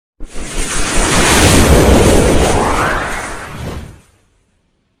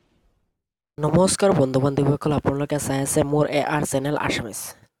নমস্কাৰ বন্ধু বান্ধৱীসকল আপোনালোকে চাই আছে মোৰ AR চেনেল আছামিজ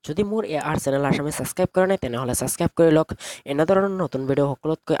যদি মোৰ AR চেনেল আছামিজ সাবস্ক্ৰাইব কৰা নাই তেনেহলে সাবস্ক্ৰাইব কৰি লওক এনেধৰণৰ নতুন ভিডিঅ'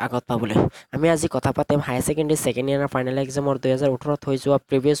 সকলোতকৈ আগত পাবলৈ আমি আজি কথা পাতিম higher secondary second year final এক্সামৰ 2018 ত হৈ যোৱা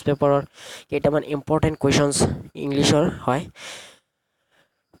প্ৰিভিয়াছ পেপাৰৰ কেইটামান ইম্পৰ্টেন্ট কুৱেশ্যনছ ইংলিছৰ হয়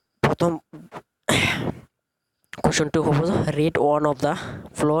প্ৰথম কুৱেশ্যনটো হ'ব read one of the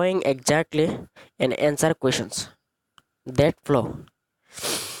following exactly and answer questions that flow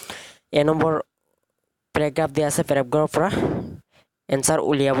A number প্যাৰাগ্ৰাফ দিয়া আছে প্যাৰাগ্ৰাফৰ পৰা এনসাৰ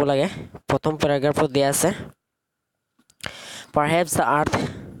উলিয়াব লাগে প্ৰথম প্যাৰাগ্ৰাফত দিয়া আছে perhaps the earth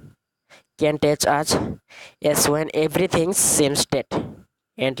can touch us as when everything seems dead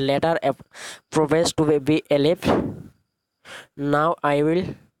and later proves to be alive. Now I will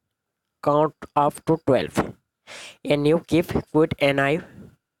count up to 12 and you keep quiet and I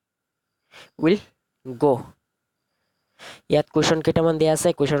will go. ইয়াত question কেইটামান দিয়া আছে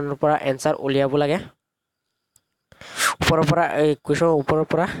কুৱেশ্যনৰ পৰা answer উলিয়াব লাগে ওপৰৰ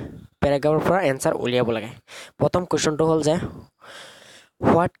পৰা প্যাৰাগ্ৰাফৰ পৰা এনসাৰ উলিয়াব লাগে প্ৰথম কুৱেশ্যনটো হ'ল যে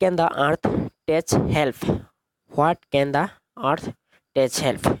what can the earth touch help what can the earth touch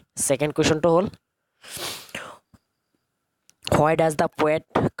help second questionটো হ'ল why does the poet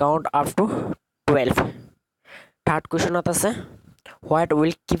count up to 12 third questionত আছে what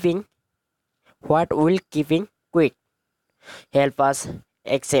will keeping quiet help us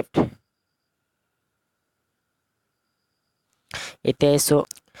accept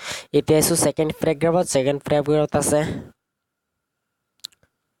এতিয়া সেকেন্ড প্যাৰাগ্ৰাফত আছে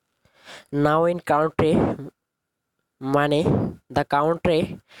now in country money the country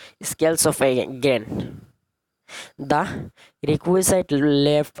scales of a grain the requisite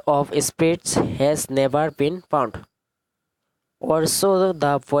left of spirits has never been found also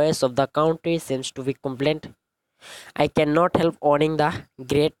the voice of the country seems to be complaint I cannot help owning the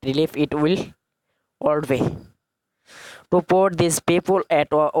great relief it will always to put these people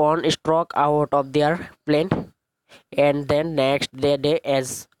at one stroke out of their plane and then next day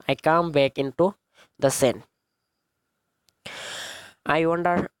as I come back into the scene I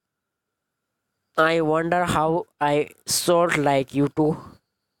wonder how I should like you to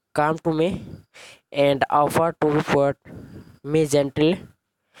come to me and offer to put me gently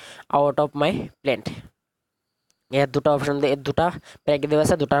out of my plane ইয়াত দুটা option দুটা প্যাৰাগ্ৰাফ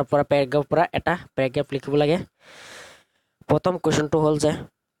আছে দুটাৰ পৰা প্যাৰাগ্ৰাফৰ পৰা এটা প্যাৰাগ্ৰাফ লিখিব লাগে প্ৰথম কোৱেশ্যনটো হ'ল যে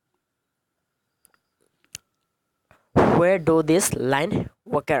where do this line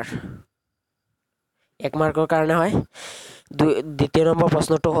occur এক মাৰ্কৰ কাৰণে হয় দ্বিতীয় নম্বৰ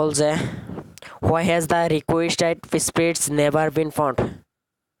প্ৰশ্নটো হ'ল যে why has the requisite spirits never been found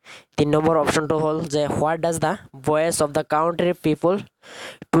তিন নম্বৰ অপশনটো হ'ল যে what does the voice of the country people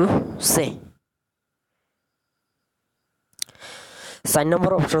to say 4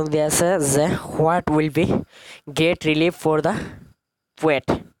 number option দিয়া আছে যে what will be great relief for the poet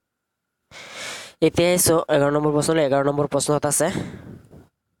এতিয়া 11 নম্বৰ প্ৰশ্ন 11 নম্বৰ প্ৰশ্নত আছে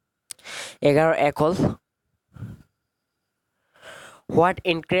 11 হ'ল what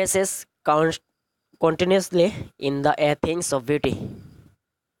increases continuously in the things of beauty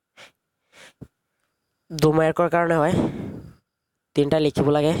 2 মাৰ্কৰ কাৰণে হয় তিনটা লিখিব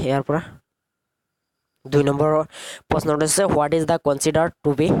লাগে ইয়াৰ পৰা 2 নম্বৰ প্ৰশ্নটো আছে what is the considered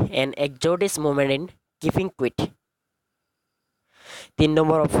to be an exotic moment in keeping quiet 3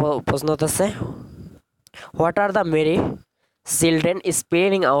 number প্ৰশ্নত আছে what are the merry children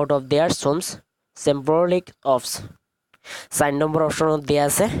spilling out of their homes symbolic of 4 number অপশনত দিয়া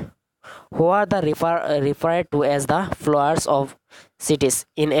আছে who are the referred to as the flowers of cities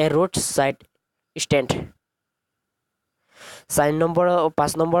in a roadside stand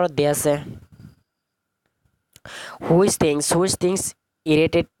 5 number দিয়া আছে which things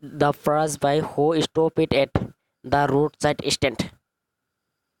irritate the passers by who stop it at the roadside stand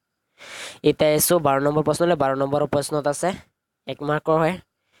এটা 12 number প্ৰশ্নলে 12 number প্ৰশ্নত আছে 1 মাৰ্কৰ হয়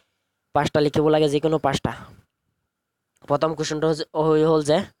পাঁচটা লিখিব লাগে যিকোনো পাঁচটা প্ৰথম কোৱেশ্যনটো হ'ল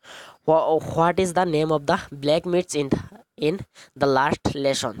যে what is the name of the black meats in the last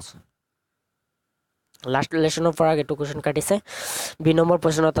lessonৰ পৰা এইটো কোৱেশ্যন কাটিছে 2 নম্বৰ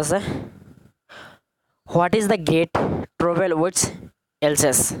প্ৰশ্নত আছে what is the great trouble with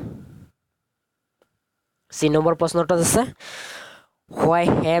elses 3 number প্ৰশ্নটো আছে why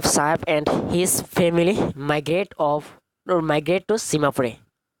have Sahib and his family migrate to Simapure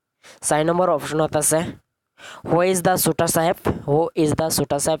 4 number অপশনত আছে who is the Suta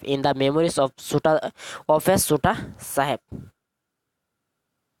Sahib in the memories of a Suta Sahib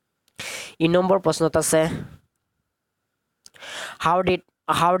 3 number প্ৰশ্নত আছে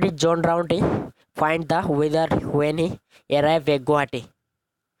how did John Roundy find the weather when he arrived at Guwahati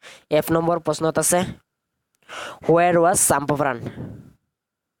F number প্ৰশ্নত আছে where was চাম্পাভাৰান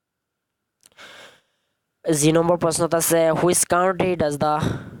G number প্ৰশ্নত আছে which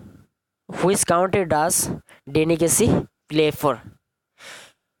country does ডেনিকেসি play for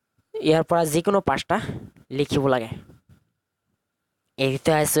ইয়াৰ পৰা যিকোনো পাঁচটা লিখিব লাগে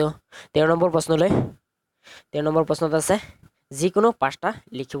এইতে আছো 13 নম্বৰ প্ৰশ্নলৈ 13 নম্বৰ প্ৰশ্নত আছে যিকোনো পাঁচটা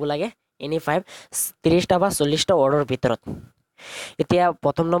লিখিব লাগে এনি 5 30টা বা 40টা অৰ্ডাৰৰ ভিতৰত এতিয়া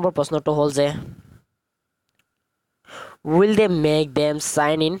প্ৰথম নম্বৰ প্ৰশ্নটো হ'ল যে will they make them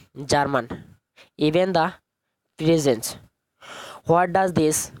sign in German even the present what does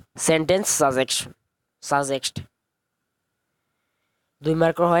this sentence suggest 2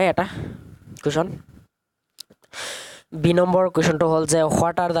 মাৰ্কৰ হয় এটা কোৱেশ্চন বি নম্বৰ কোৱেশ্চনটো হ'ল যে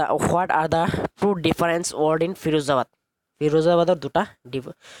what are the two difference word in ফিৰোজাবাদৰ দুটা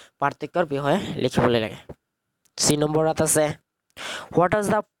পাৰ্থক্যৰ বিষয়ে লিখিবলৈ লাগে সি নম্বৰত আছে what was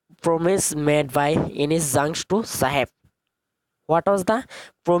the promise made by Enis Jang to Saheb what was the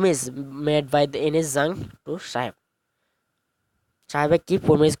promise made by Enis Jang to Saheb সাহেবে কি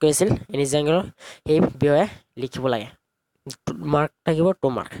প্ৰমিস কৰিছিল এনিস জাংৰ এই বিষয়ে লিখিব লাগে মাৰ্ক থাকিব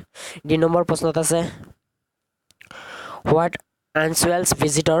 2 মাৰ্ক ডি নম্বৰ প্ৰশ্নত আছে what unusual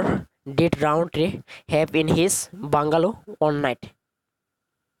visitor did Roundtree have in his bungalow one night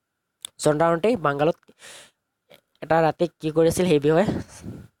জন ৰাউণ্ডট্ৰী বাংগালোত এটা ৰাতি কি কৰিছিল সেই বিষয়ে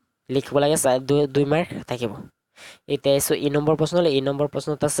লিখিব লাগে 2 মাৰ্ক থাকিব এতিয়া এসো ই নম্বৰ প্ৰশ্নলৈ ই নম্বৰ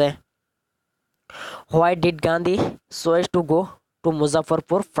প্ৰশ্নত আছে why did Gandhi choose to go to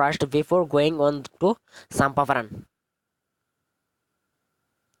Muzaffarpur first before going on to Champaran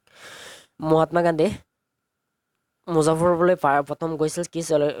Mahatma Gandhi মুজাফৰপুৰলৈ প্ৰথম গৈছিল কি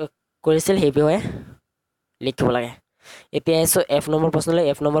কৰিছিল সেই বিষয়ে লিখিব লাগে এতিয়া এসো এফ নম্বৰ প্ৰশ্নলৈ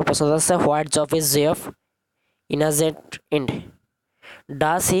এফ নম্বৰ প্ৰশ্নত আছে what job is Jeff ইনাজেট in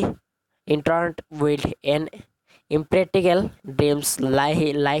does he interact with an impractical dreams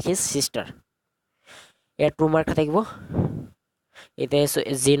like his sister ইয়াত 2 মাৰ্ক থাকিব এতিয়া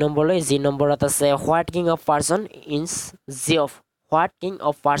জি নম্বৰলৈ জি নম্বৰত আছে what king of person is জিঅফ what king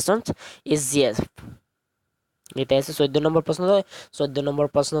of persons is GF এতিয়া 14 number প্ৰশ্নলৈ 14 number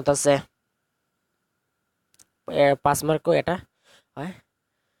প্ৰশ্নত আছে 5 মাৰ্কৰ এটা হয়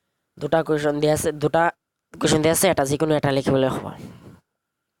দুটা কোৱেশ্চন দিয়া আছে এটা যিকোনো এটা লিখিবলৈ হ'ব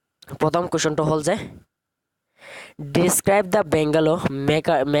প্ৰথম কোৱেশ্চনটো হ'ল যে describe the Bengaluru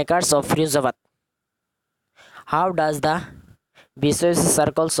makers of Firuzabad how does the vicious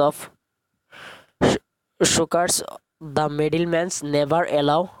circles of sugars the middlemen never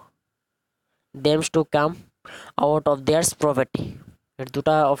allow them to come out of their property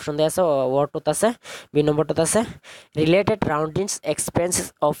দুটা অপশন দিয়া আছে ওয়ার্ডটোত আছে বি নম্বৰটোত আছে related roundings expenses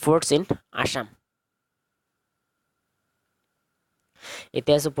of forts in Assam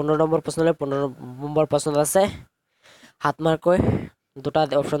এতিয়া 15 number প্ৰশ্নলৈ 15 number প্ৰশ্নত আছে 7 মাৰ্কৰ দুটা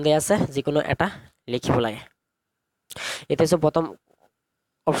অপশন দিয়া আছে যিকোনো এটা লিখিব লাগে এতিয়া প্ৰথম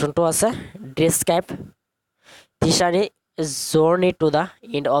অপশনটো আছে describe Tishani journey to the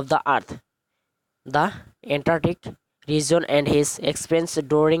end of the earth the Antarctic region and his experience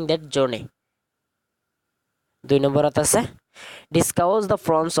during that journey 2 নম্বৰত আছে discuss the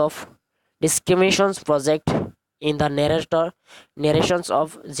fronts of discriminations project in the narrations of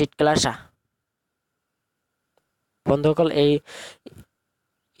Jitkala Shah বন্ধুসকল এই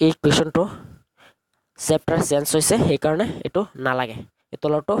কুৱেশ্যনটো চেপ্টাৰ চেঞ্জ হৈছে সেইকাৰণে এইটো নালাগে এই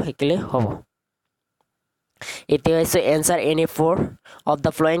তলৰটো শিকিলে হ'ব এতিয়া হৈছে answer any 4 of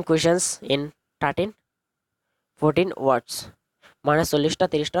the following questions in 14 words মানে 40টা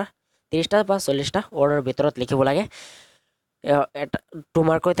 30টা বা 40টা ৱৰ্ডৰ ভিতৰত লিখিব লাগে 2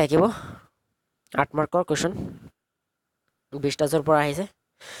 মাৰ্কৰ থাকিব 8 মাৰ্কৰ কোৱেশ্চন বিস্তাজৰ পৰা আহিছে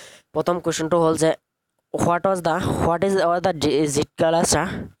প্ৰথম কোৱেশ্চনটো হ'ল যে what is the Jitkala Shah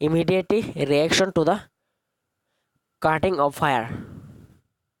immediate reaction to the cutting of fire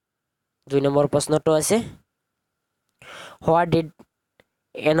 2 number প্ৰশ্নটো আছে what did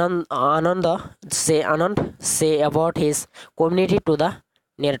Anand say about his community to the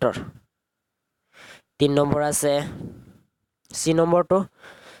narrator 3 number আছে সি নম্বৰটো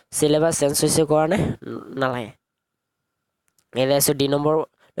সিলেবাস চেঞ্জ হৈছে কাৰণে নালাগে এনে আছে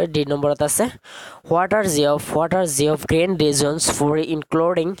ডি নম্বৰত আছে what are the of green regions for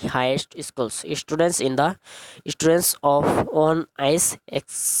including highest schools students of on ice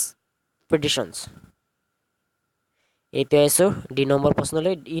expeditions এইটো আছে ডি নম্বৰ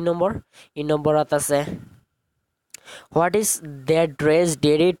প্ৰশ্নলৈ ই নম্বৰত আছে what is their dress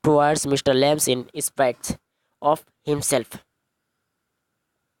daily towards Mr. Lambs in spite of himself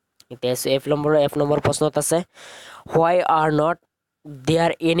এতিয়া এফ নম্বৰ প্ৰশ্নত আছে why are not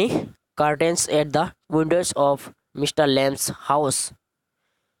there any curtains at the windows of Mr. Lamb's house?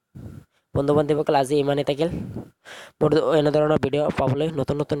 বন্ধু বান্ধৱীসকল আজি ইমানেই থাকিল মোৰ এনেধৰণৰ ভিডিঅ' পাবলৈ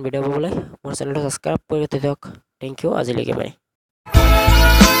নতুন নতুন ভিডিঅ' পাবলৈ মোৰ চেনেলটো ছাবস্ক্ৰাইব কৰি দিয়ক থেংক ইউ আজিলৈকে বাই